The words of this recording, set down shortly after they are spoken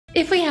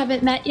If we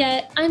haven't met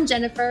yet, I'm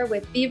Jennifer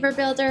with Beaver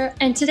Builder,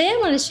 and today I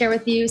want to share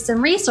with you some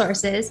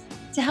resources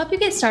to help you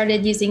get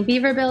started using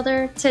Beaver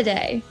Builder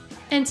today.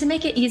 And to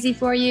make it easy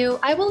for you,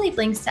 I will leave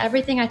links to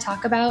everything I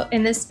talk about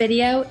in this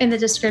video in the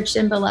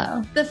description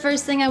below. The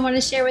first thing I want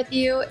to share with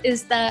you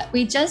is that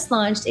we just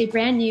launched a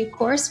brand new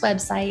course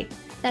website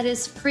that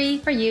is free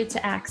for you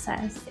to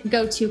access.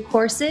 Go to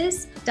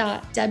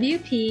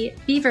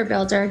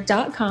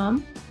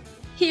courses.wpbeaverbuilder.com.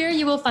 Here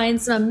you will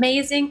find some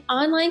amazing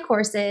online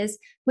courses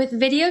with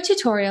video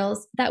tutorials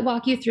that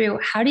walk you through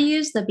how to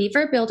use the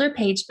Beaver Builder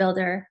Page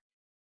Builder,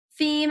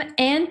 theme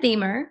and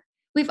themer.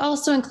 We've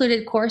also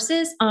included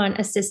courses on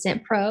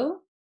Assistant Pro,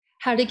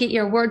 how to get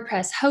your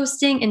WordPress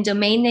hosting and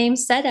domain name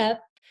set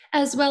up,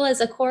 as well as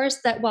a course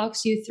that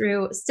walks you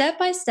through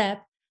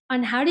step-by-step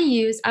on how to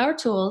use our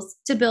tools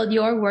to build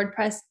your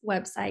WordPress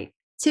website.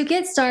 To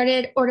get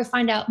started or to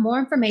find out more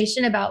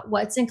information about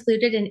what's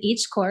included in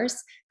each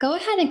course, go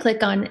ahead and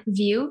click on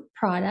View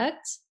Product.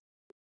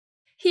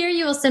 Here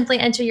you will simply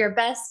enter your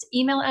best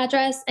email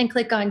address and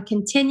click on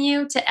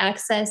Continue to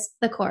access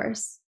the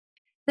course.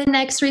 The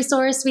next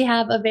resource we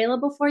have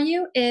available for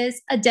you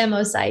is a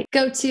demo site.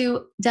 Go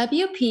to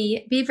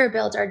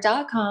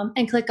wpbeaverbuilder.com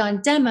and click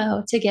on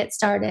Demo to get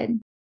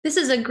started. This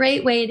is a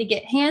great way to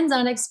get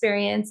hands-on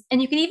experience, and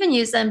you can even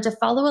use them to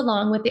follow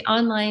along with the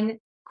online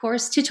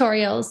course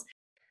tutorials.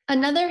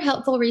 Another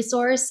helpful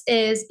resource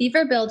is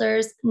Beaver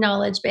Builder's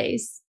knowledge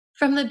base.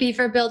 From the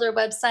Beaver Builder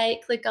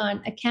website, click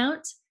on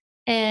Account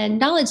and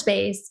Knowledge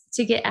Base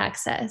to get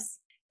access.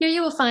 Here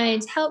you will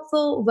find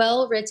helpful,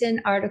 well-written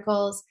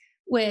articles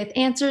with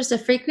answers to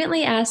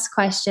frequently asked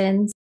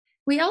questions.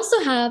 We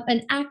also have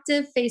an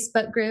active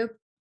Facebook group.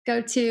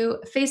 Go to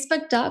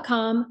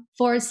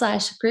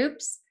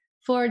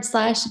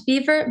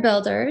facebook.com/groups/Beaver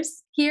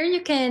Builders. Here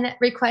you can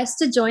request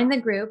to join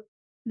the group.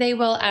 They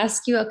will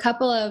ask you a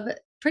couple of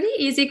pretty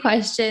easy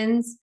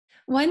questions.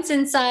 Once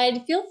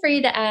inside, feel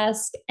free to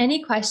ask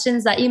any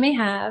questions that you may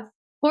have,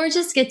 or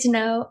just get to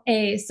know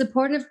a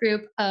supportive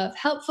group of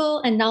helpful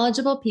and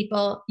knowledgeable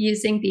people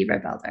using Beaver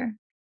Builder.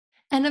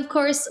 And of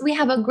course, we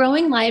have a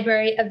growing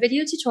library of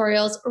video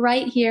tutorials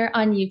right here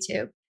on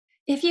YouTube.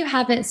 If you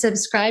haven't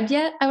subscribed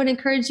yet, I would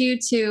encourage you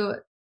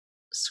to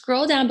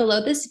scroll down below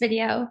this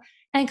video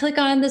and click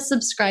on the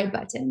subscribe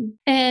button.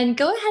 And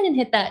go ahead and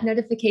hit that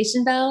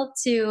notification bell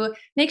to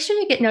make sure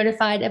you get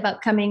notified of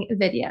upcoming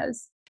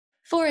videos.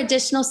 For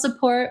additional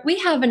support, we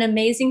have an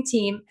amazing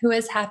team who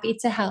is happy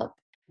to help.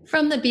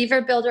 From the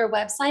Beaver Builder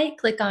website,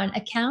 click on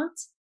Account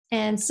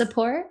and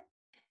Support.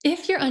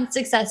 If you're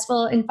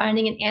unsuccessful in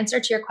finding an answer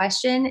to your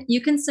question,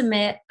 you can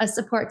submit a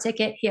support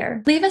ticket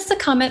here. Leave us a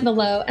comment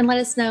below and let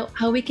us know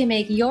how we can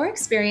make your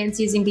experience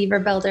using Beaver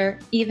Builder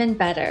even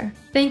better.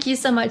 Thank you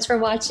so much for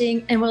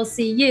watching, and we'll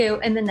see you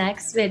in the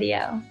next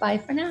video. Bye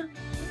for now.